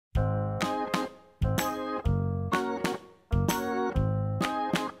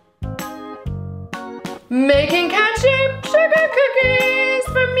Making cat-shaped sugar cookies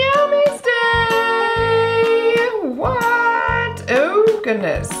for Meowmy's day! What? Oh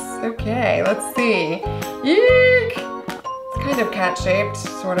goodness. Okay, let's see. Yeek! It's kind of cat-shaped,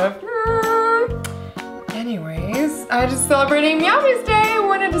 sort of. Anyways, I just celebrating Meowmy's day.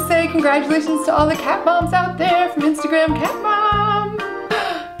 Wanted to say congratulations to all the cat moms out there from Instagram Cat Mom.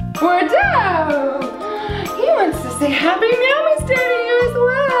 Bordeaux! He wants to say happy Meowmy's day to you as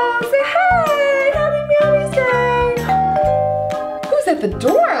well. Say hi! Happy Meowmy's day! Who's at the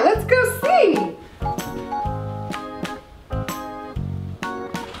door? Let's go see!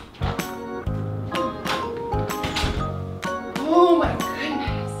 Oh my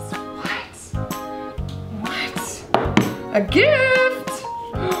goodness, what? A gift?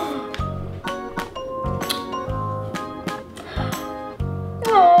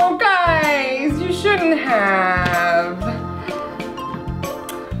 Oh guys, you shouldn't have.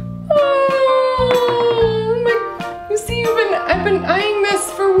 Oh my, you see, I've been eyeing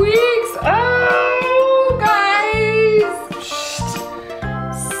this for weeks. Oh guys, shh.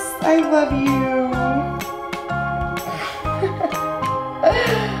 I love you.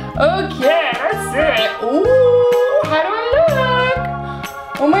 Okay, that's it. Ooh, how do I look?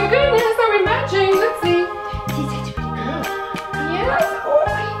 Oh my goodness, are we matching? Let's see. Yes. Oh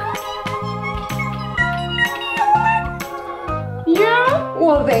my goodness. Yeah.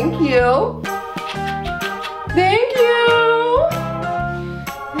 Well, thank you. Thank you.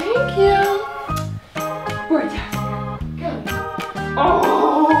 Thank you. Where's that? Come.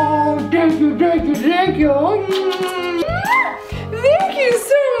 Oh, thank you, thank you, thank you. Thank you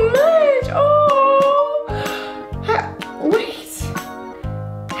so much. Oh, wait.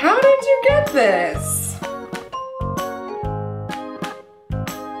 How did you get this?